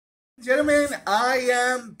Gentlemen, I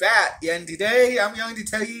am back, and today I'm going to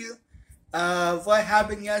tell you what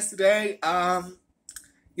happened yesterday.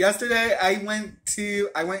 Yesterday I went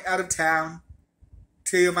out of town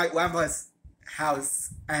to my grandpa's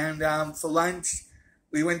house, and for lunch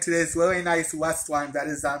we went to this really nice restaurant that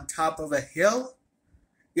is on top of a hill.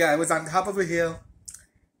 Yeah, it was on top of a hill,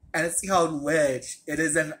 and it's called Ridge. It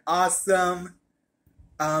is an awesome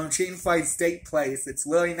chicken fried steak place. It's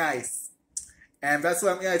really nice. And that's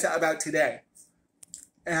what I'm going to talk about today.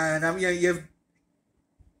 And I'm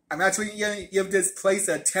actually going to give this place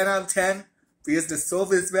a 10 out of 10 because the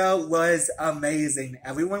service there was amazing.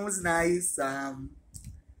 Everyone was nice.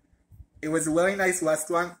 It was a really nice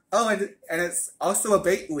restaurant. Oh, and it's also a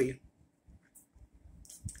bakery.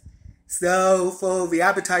 So for the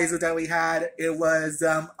appetizer that we had, it was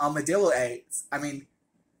armadillo eggs.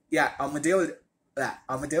 Armadillo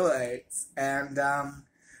eggs. And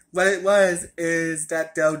what it was is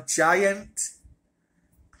that they're giant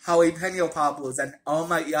jalapeno poppers, and oh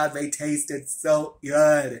my god, they tasted so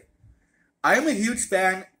good. I am a huge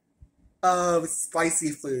fan of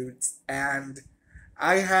spicy foods, and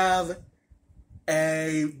I have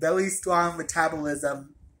a very strong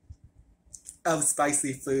metabolism of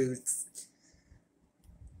spicy foods.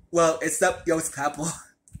 Well, except Ghost Pepper.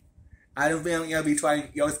 I don't think I'm going to be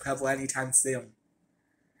trying Ghost Pepper anytime soon.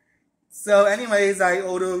 So anyways, I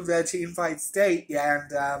ordered the chicken fried steak,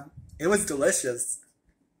 and it was delicious.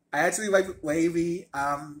 I actually like it wavy.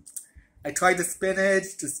 I tried the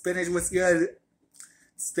spinach. The spinach was good.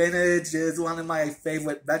 Spinach is one of my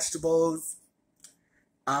favorite vegetables.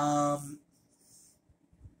 But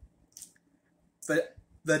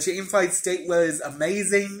the chicken fried steak was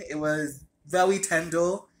amazing. It was very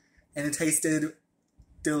tender, and it tasted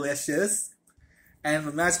delicious. And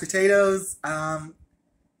the mashed potatoes,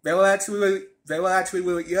 they were actually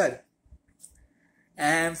really good.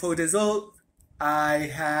 And for dessert, I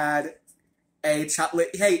had a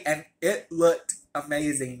chocolate cake, and it looked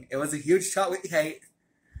amazing. It was a huge chocolate cake,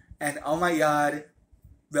 and oh my god,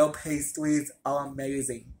 their pastries are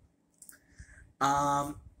amazing.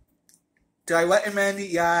 Do I recommend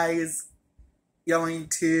you guys going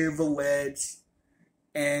to the Ridge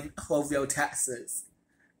in Hopeville, Texas?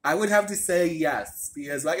 I would have to say yes,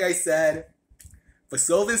 because like I said, the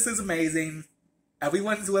service is amazing,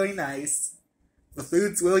 everyone's really nice, the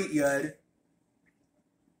food's really good,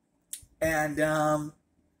 and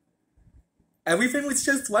everything was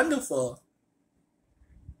just wonderful.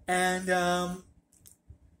 And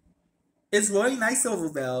it's really nice over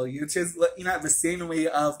there. You're just looking at the scenery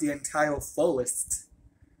of the entire forest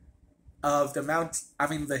of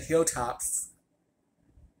the hilltops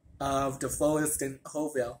of the forest in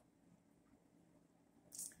Hopeville.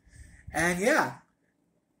 And yeah.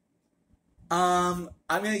 I'm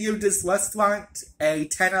going to give this restaurant a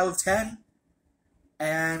 10 out of 10.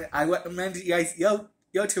 And I recommend you guys go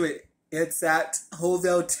to it. It's at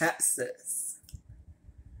Hopeville, Texas.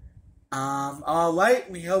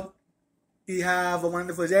 Alright, we hope you have a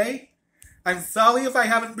wonderful day. I'm sorry if I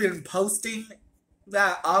haven't been posting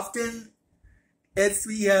that often. It's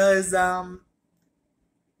because,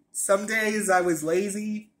 some days I was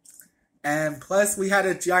lazy. And plus we had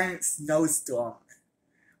a giant snowstorm.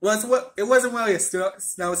 Well, it wasn't really a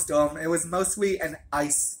snowstorm. It was mostly an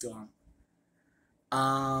ice storm.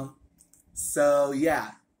 So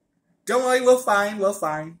yeah. Don't worry, we're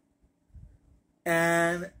fine.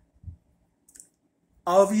 And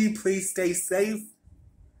all of you, please stay safe.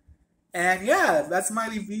 And yeah, that's my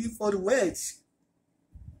review for The Ridge.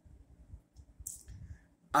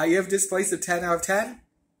 I give this place a 10 out of 10.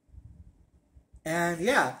 And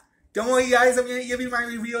yeah. Don't worry guys, I'm going to give you my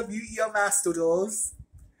review of Yu-Gi-Oh! Master Duels.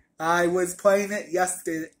 I was playing it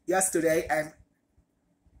yesterday, and,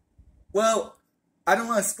 well, I don't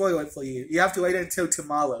want to spoil it for you. You have to wait until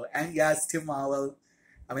tomorrow. And yes, tomorrow,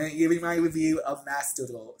 I'm going to give you my review of Master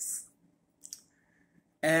Duels.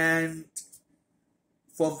 And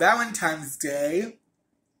for Valentine's Day,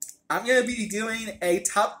 I'm going to be doing a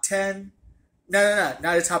top 10, no,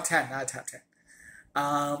 not a top 10,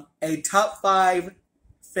 a top 5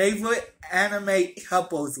 favorite anime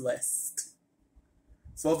couples list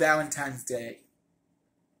for Valentine's Day.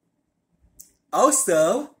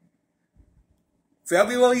 Also,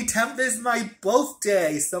 February 10th is my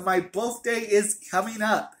birthday, so my birthday is coming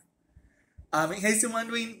up. In case you're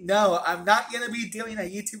wondering, no, I'm not going to be doing a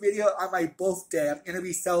YouTube video on my birthday. I'm going to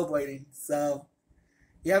be celebrating, so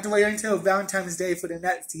you have to wait until Valentine's Day for the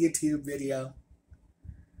next YouTube video.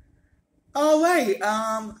 Alright,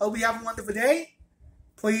 hope you have a wonderful day.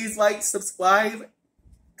 Please like, subscribe,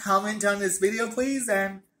 comment on this video, please.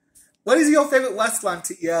 And what is your favorite restaurant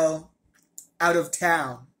to go out of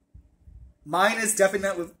town? Mine is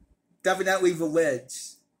definitely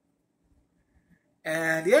Village.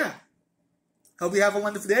 And yeah, hope you have a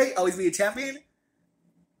wonderful day. Always be a champion.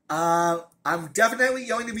 I'm definitely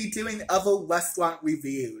going to be doing other restaurant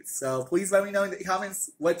reviews, so please let me know in the comments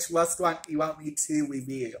which restaurant you want me to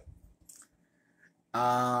review.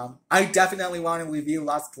 I definitely want to review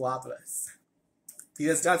Las Palabras,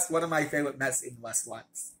 because that's one of my favorite Mexican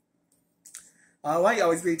restaurants. Alright,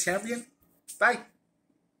 always be a champion. Bye.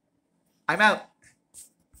 I'm out.